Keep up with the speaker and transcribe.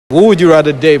Who would you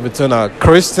rather date between a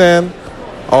Christian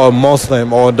or a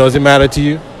Muslim, or does it matter to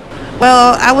you?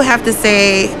 Well, I would have to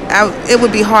say it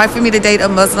would be hard for me to date a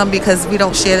Muslim because we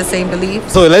don't share the same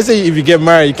beliefs. So let's say if you get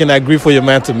married, you can agree for your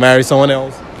man to marry someone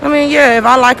else? I mean, yeah, if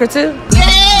I like her too.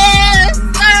 Yes,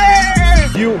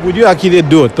 sir! Would you actually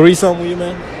do a threesome with your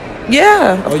man?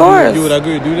 Yeah, of course. You would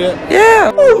agree to do that?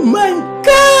 Yeah. Oh my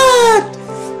God!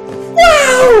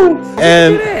 Wow!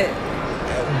 And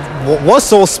what's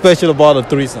so special about a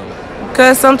threesome?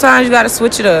 Because sometimes you got to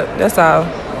switch it up. That's all.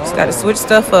 Just got to switch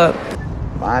stuff up.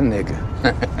 My nigga.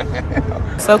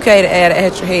 It's okay to add an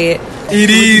extra head. It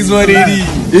is what it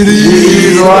is. It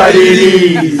is what it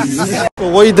is. So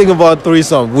what do you think about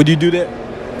threesome? Would you do that?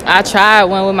 I tried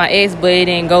one with my ex, but it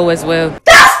didn't go as well.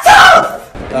 That's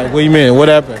tough! Like, what do you mean? What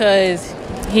happened? Because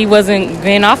he wasn't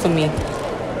getting off of me.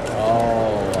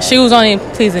 Oh. She was only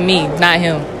pleasing me, not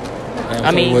him. And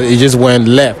I mean, it just went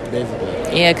left,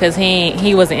 basically. Yeah, because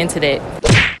he wasn't into that.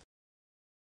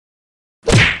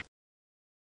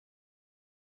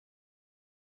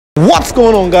 What's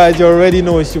going on, guys? You already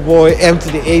know it's your boy M to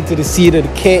the A to the C to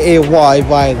the K-A-Y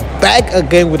back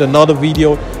again with another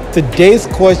video. Today's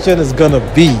question is gonna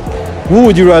be, who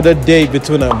would you rather date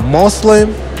between a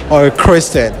Muslim or a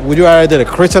Christian? Would you rather date a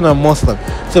Christian or a Muslim?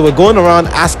 So we're going around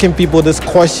asking people this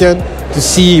question to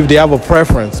see if they have a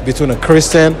preference between a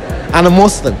Christian and a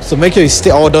Muslim. So make sure you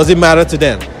stay, or does it matter to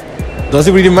them? Does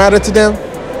it really matter to them?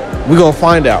 We're gonna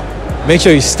find out. Make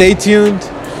sure you stay tuned,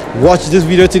 watch this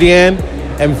video to the end.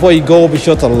 And before you go, be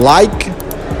sure to like,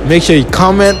 make sure you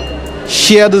comment,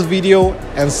 share this video,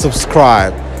 and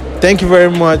subscribe. Thank you very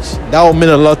much. That will mean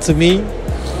a lot to me.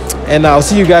 And I'll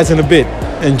see you guys in a bit.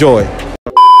 Enjoy.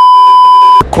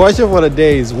 The question for the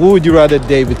day is, who would you rather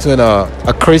date between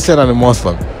a Christian and a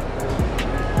Muslim?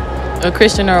 A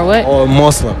Christian or what? Or a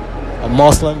Muslim. A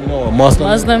Muslim, you know, a Muslim.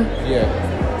 Muslim? Yeah.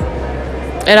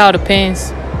 It all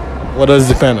depends. What does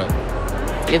it depend on?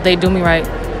 If they do me right.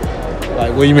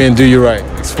 Like, what do you mean, do you right?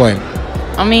 Explain.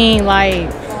 I mean,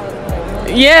 like,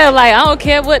 yeah, like, I don't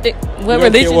care what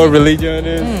religion. Care what religion it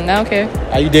is? I don't care.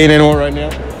 Are you dating anyone right now?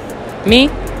 Me?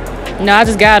 No, I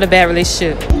just got out of a bad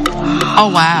relationship.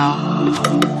 Oh, wow.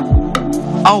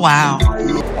 Oh, wow.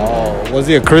 Oh, was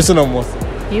he a Christian or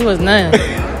Muslim? He was none.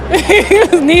 He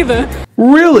was neither.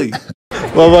 Really?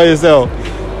 What about yourself?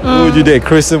 Who would you date,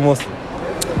 Christian, Muslim?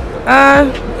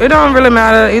 It don't really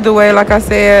matter either way, like I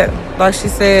said. Like she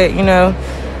said, you know.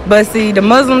 But see, the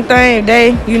Muslim thing,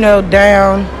 they, you know,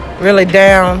 really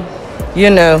down,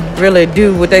 you know, really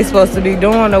do what they supposed to be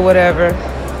doing or whatever.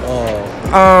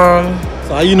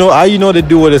 So how you know they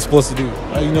do what they're supposed to do?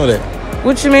 How you know that?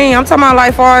 What you mean? I'm talking about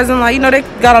like far as in like, you know, they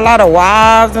got a lot of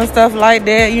wives and stuff like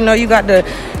that. You know, you got to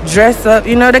dress up.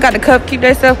 You know, they got to keep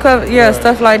themselves covered. Yeah, right.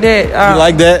 Stuff like that. You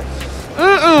like that?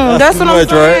 That's what I'm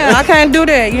saying. Right? I can't do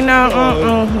that, you know.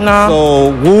 No.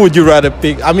 So who would you rather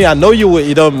pick? I mean, I know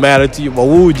it don't matter to you, but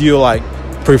who would you like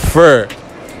prefer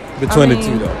between the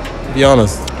two, though? Be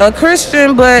honest. A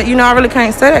Christian, but you know, I really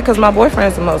can't say that because my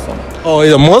boyfriend's a Muslim. Oh,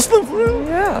 he's a Muslim for real?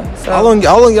 Yeah. So how long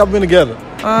y'all been together?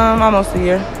 Almost a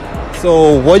year.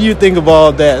 So what do you think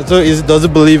about that? So does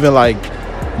it believe in like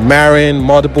marrying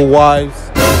multiple wives?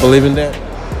 Does it believe in that?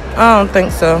 I don't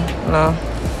think so. No.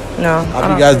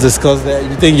 Have you guys discussed that?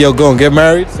 You think you're gonna get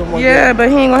married? Yeah, but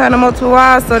he ain't gonna have no multiple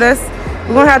wives, so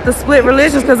we're gonna have to split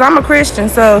religions because I'm a Christian.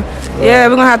 So yeah,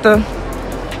 we're gonna have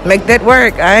to make that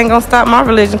work. I ain't gonna stop my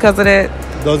religion because of that.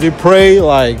 Does he pray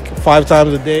like 5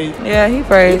 times a day? Yeah, he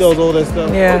prays. He does all that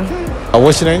stuff? Yeah. Okay.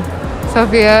 What's your name?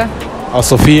 Sophia. Oh,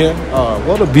 Sophia.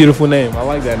 What a beautiful name. I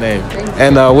like that name.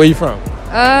 And where you from?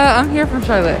 I'm here from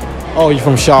Charlotte. Oh, you're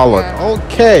from Charlotte. Yeah.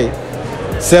 Okay.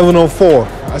 704.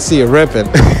 I see you repping.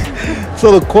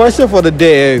 So the question for the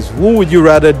day is, who would you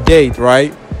rather date,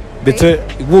 right?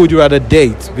 Who would you rather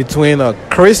date between a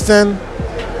Christian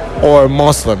or a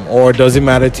Muslim, or does it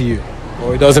matter to you?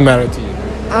 Or it doesn't matter to you?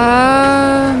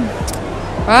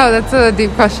 Wow, that's a deep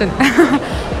question.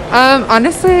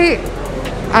 Honestly,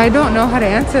 I don't know how to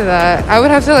answer that. I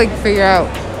would have to like figure out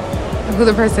who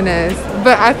the person is.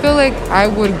 But I feel like I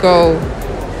would go,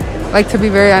 like, to be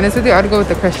very honest with you, I would go with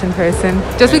the Christian person.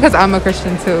 Just because I'm a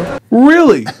Christian too.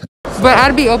 Really? But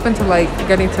I'd be open to like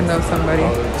getting to know somebody.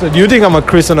 So do you think I'm a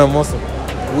Christian or Muslim?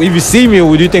 If you see me,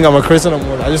 would you think I'm a Christian or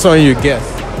Muslim? I just want you to guess.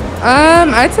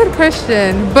 I said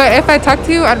Christian, but if I talk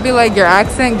to you, I'd be like, your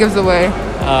accent gives away.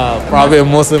 Probably a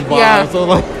Muslim. Yeah. So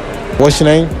like, what's your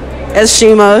name? It's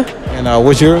Shima. And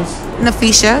what's yours?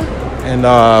 Nafisha. And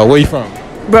where you from?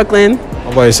 Brooklyn.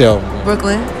 How about yourself?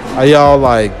 Brooklyn. Are y'all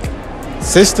like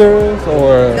sisters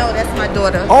or? No, that's my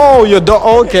daughter. Oh, your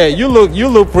daughter. Okay, you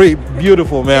look pretty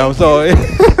beautiful, ma'am. So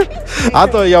I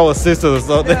thought y'all were sisters or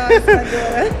something. No, that's my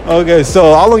daughter. Okay,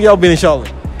 so how long y'all been in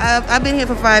Charlotte? I've been here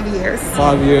for 5 years.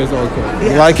 5 years, okay.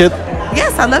 Yeah. You like it?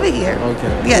 Yes, I love it here.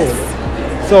 Okay. Yes.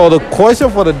 Cool. So the question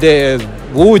for the day is,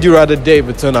 who would you rather date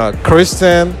between a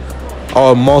Christian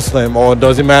or a Muslim, or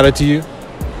does it matter to you?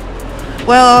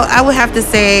 Well, I would have to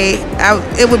say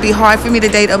it would be hard for me to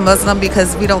date a Muslim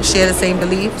because we don't share the same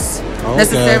beliefs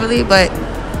necessarily. But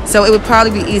so it would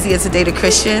probably be easier to date a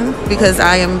Christian because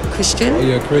I am Christian. Oh,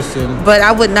 you're a Christian. But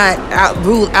I would not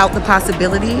rule out the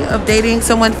possibility of dating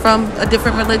someone from a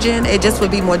different religion. It just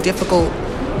would be more difficult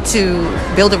to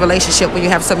build a relationship when you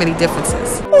have so many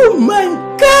differences. Oh my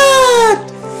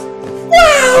God!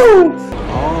 Wow!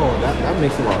 Oh, that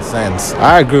makes a lot of sense.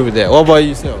 I agree with that. What about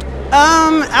yourself?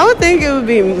 I would think it would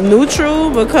be neutral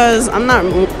because I'm not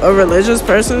a religious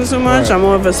person too much. Right. I'm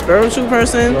more of a spiritual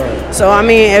person. Right. So I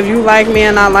mean, if you like me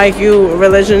and I like you,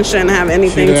 religion shouldn't have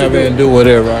anything to do with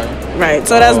it, right? Right.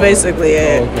 So that's basically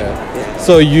it. Okay. Yeah.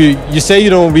 So you say you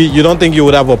don't think you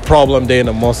would have a problem dating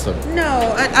a Muslim?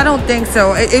 No, I don't think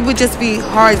so. It would just be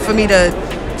hard for me to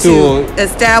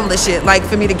establish it, like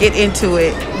for me to get into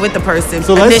it with the person.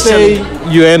 So let's say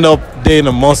you end up dating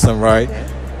a Muslim, right?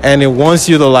 And it wants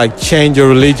you to like change your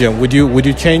religion. Would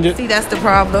you change it? See, that's the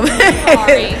problem.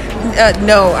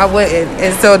 No, I wouldn't.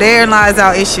 And so therein lies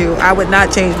our issue. I would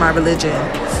not change my religion,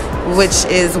 which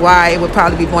is why it would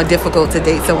probably be more difficult to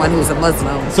date someone who's a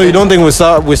Muslim. So you don't think we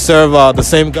serve the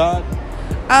same God?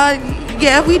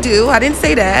 Yeah, we do. I didn't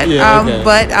say that. Yeah, okay.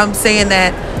 But I'm saying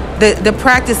that the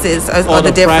practices are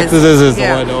the difference. Practices is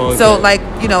yeah. okay. So like,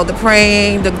 the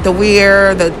praying, the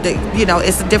weir, the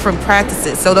it's the different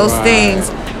practices. So those things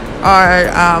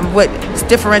are what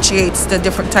differentiates the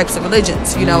different types of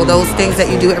religions. Those things that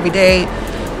you do every day.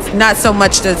 Not so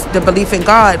much the belief in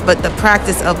God, but the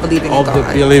practice of believing in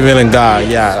God. Believing in God,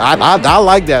 yeah. I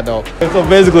like that though. So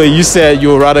basically, you said you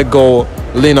would rather go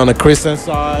lean on the Christian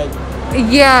side.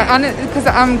 Yeah, because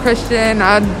I'm Christian,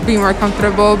 I'd be more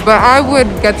comfortable. But I would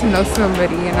get to know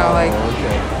somebody,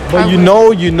 But you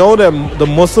know that the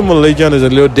Muslim religion is a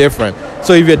little different.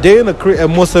 So if you're dating a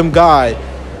Muslim guy,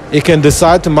 he can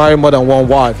decide to marry more than one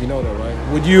wife. You know that,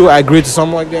 right? Would you agree to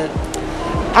something like that?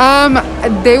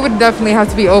 They would definitely have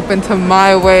to be open to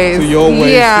my ways. To your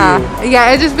ways, yeah. Yeah,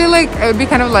 it'd just be like, it would be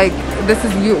kind of like, this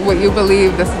is what you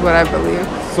believe, this is what I believe.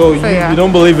 So you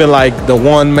don't believe in like the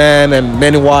one man and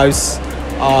many wives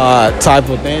type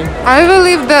of thing? I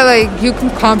believe that like you can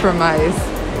compromise.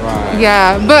 Right.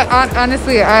 Yeah, but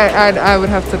honestly, I would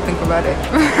have to think about it.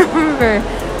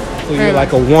 So you're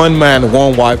like a one man,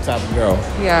 one wife type of girl.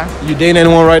 Yeah. You dating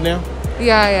anyone right now?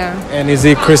 Yeah, I am. And is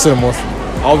he Christian or Muslim?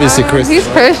 Obviously Christian. He's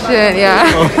Christian, yeah.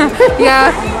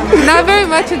 Yeah. Not very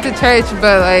much into church,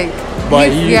 but like. But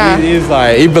he's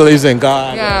like, he believes in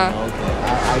God. Yeah.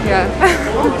 Okay.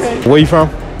 Okay. Where you from?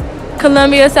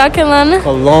 Columbia, South Carolina.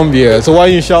 Columbia. So why are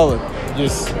you in Charlotte?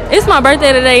 It's my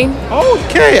birthday today.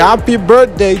 Okay, happy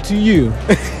birthday to you.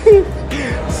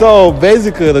 So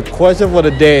basically the question for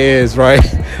the day is, right,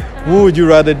 who would you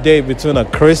rather date between a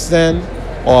Christian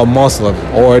or a Muslim?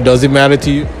 Or does it matter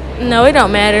to you? No, it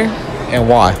don't matter. And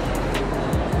why?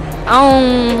 I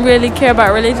don't really care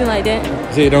about religion like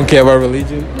that. So you don't care about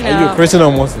religion? No. Are you a Christian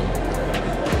or Muslim?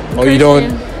 Or you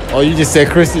don't? Or you just say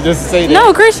Christian just to say that?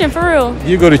 No, Christian, for real.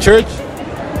 You go to church?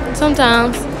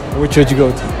 Sometimes. What church you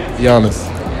go to? Be honest.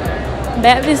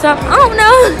 Baptist, I don't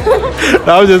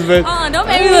know. I was just don't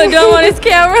make me look dumb on this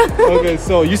camera. Okay,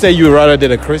 so you say you would rather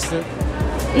date a Christian?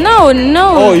 No.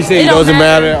 Oh, you say it doesn't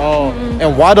matter? Oh.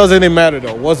 And why doesn't it matter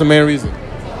though? What's the main reason?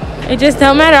 It just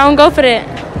don't matter. I don't go for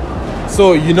that.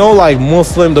 So like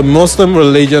the Muslim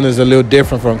religion is a little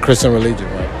different from Christian religion,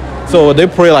 right? So they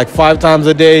pray like 5 times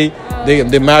a day.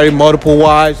 They marry multiple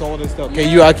wives, all this stuff.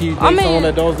 Can you actually date someone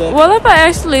that does that? Well, if I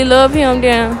actually love him,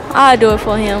 then I'll do it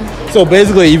for him. So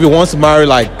basically, if he wants to marry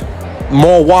like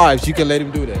more wives, you can let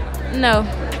him do that? No.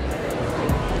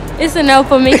 It's a no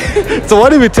for me. So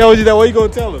what if he tells you that? What are you going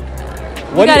to tell him?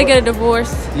 You got to get a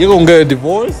divorce. You're going to get a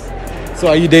divorce? So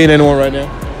are you dating anyone right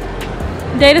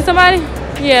now? Dating somebody?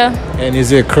 Yeah. And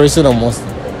is it Christian or Muslim?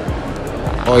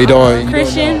 Or you don't?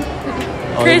 Christian. You don't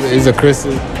know? Oh, Christian. Is a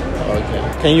Christian? Okay.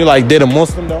 Can you like date a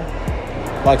Muslim though?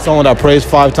 Like someone that prays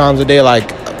 5 times a day, like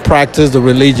practice the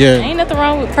religion? Ain't nothing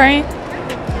wrong with praying.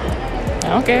 I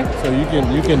don't care. So you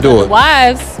can do it.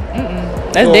 Wives?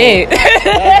 That's dead.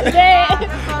 That's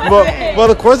dead. But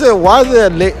the question is, why is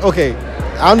it okay?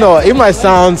 I don't know. It might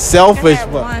sound selfish,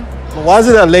 but why is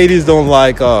it that ladies don't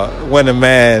like when a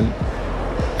man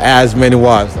has many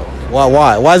wives? Though?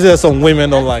 Why is it that some women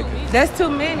don't like it? That's too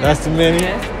many. That's too many.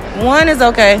 One is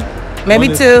okay. Maybe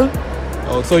two.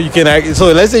 Oh, so you can.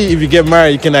 So let's say if you get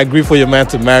married, you can agree for your man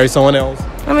to marry someone else.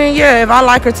 I mean, yeah, if I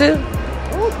like her too.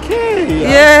 Okay.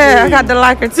 Yeah, I got to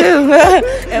like her too.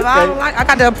 If I don't like, I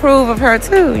got to approve of her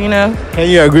too. You know. Can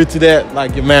you agree to that?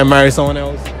 Like your man marry someone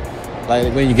else?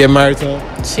 Like when you get married to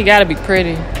him? She gotta be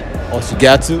pretty. Oh, she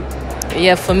got to?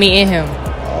 Yeah, for me and him.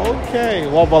 Okay.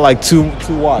 What about like two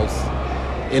wives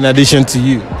in addition to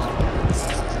you?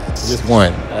 Just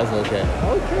one. That's okay.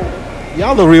 Okay.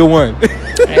 Y'all the real one.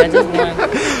 Yeah, just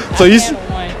one. So you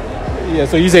One. yeah.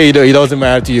 So you say he doesn't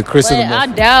matter to you, Christian. But I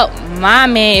doubt my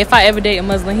man. If I ever date a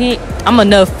Muslim, I'm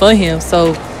enough for him.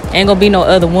 So ain't gonna be no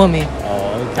other woman.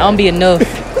 Oh, okay. I don't be enough.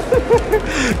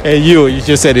 And you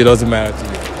just said it doesn't matter to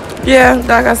you. Yeah,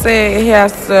 like I said,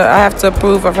 I have to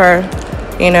approve of her.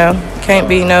 You know, can't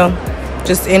be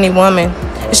just any woman.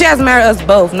 She has to marry us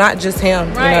both, not just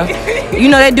him. Right. You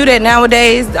know they do that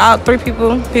nowadays. All three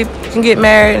people can get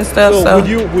married and stuff. So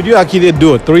would you actually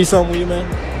do a threesome with your man?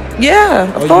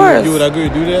 yeah, of course. You would agree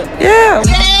to do that? Yeah.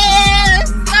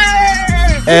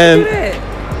 And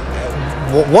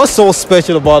what's so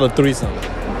special about a threesome?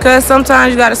 Because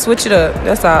sometimes you got to switch it up.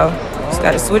 That's all. Just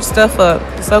got to switch stuff up.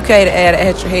 It's okay to add an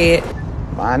extra head.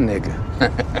 My nigga.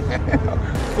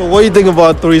 So what do you think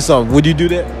about threesome? Would you do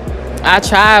that? I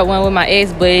tried one with my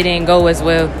ex, but it didn't go as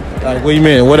well. Like, what do you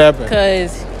mean? What happened?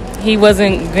 Because he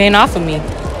wasn't getting off of me.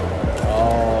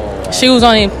 Oh. She was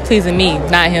only pleasing me,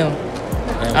 not him.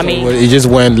 And I mean, it just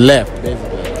went left,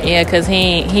 basically. yeah, because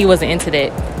he wasn't into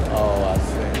that. Oh, I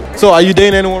see. So are you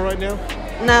dating anyone right now?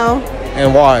 No.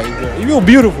 And why? You're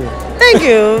beautiful. Thank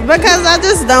you. Because I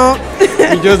just don't.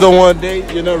 You just don't want to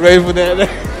date? You're not ready for that?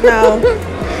 No.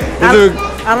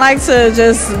 I like to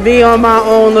just be on my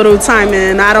own little time,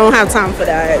 and I don't have time for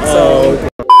that. So. Okay.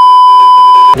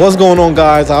 What's going on,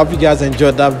 guys? I hope you guys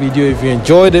enjoyed that video. If you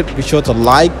enjoyed it, be sure to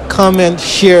like, comment,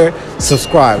 share,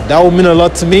 subscribe. That would mean a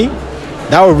lot to me.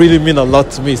 That would really mean a lot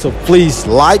to me. So please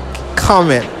like,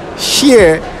 comment,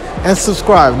 share, and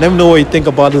subscribe. Let me know what you think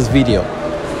about this video.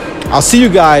 I'll see you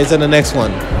guys in the next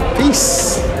one.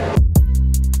 Peace.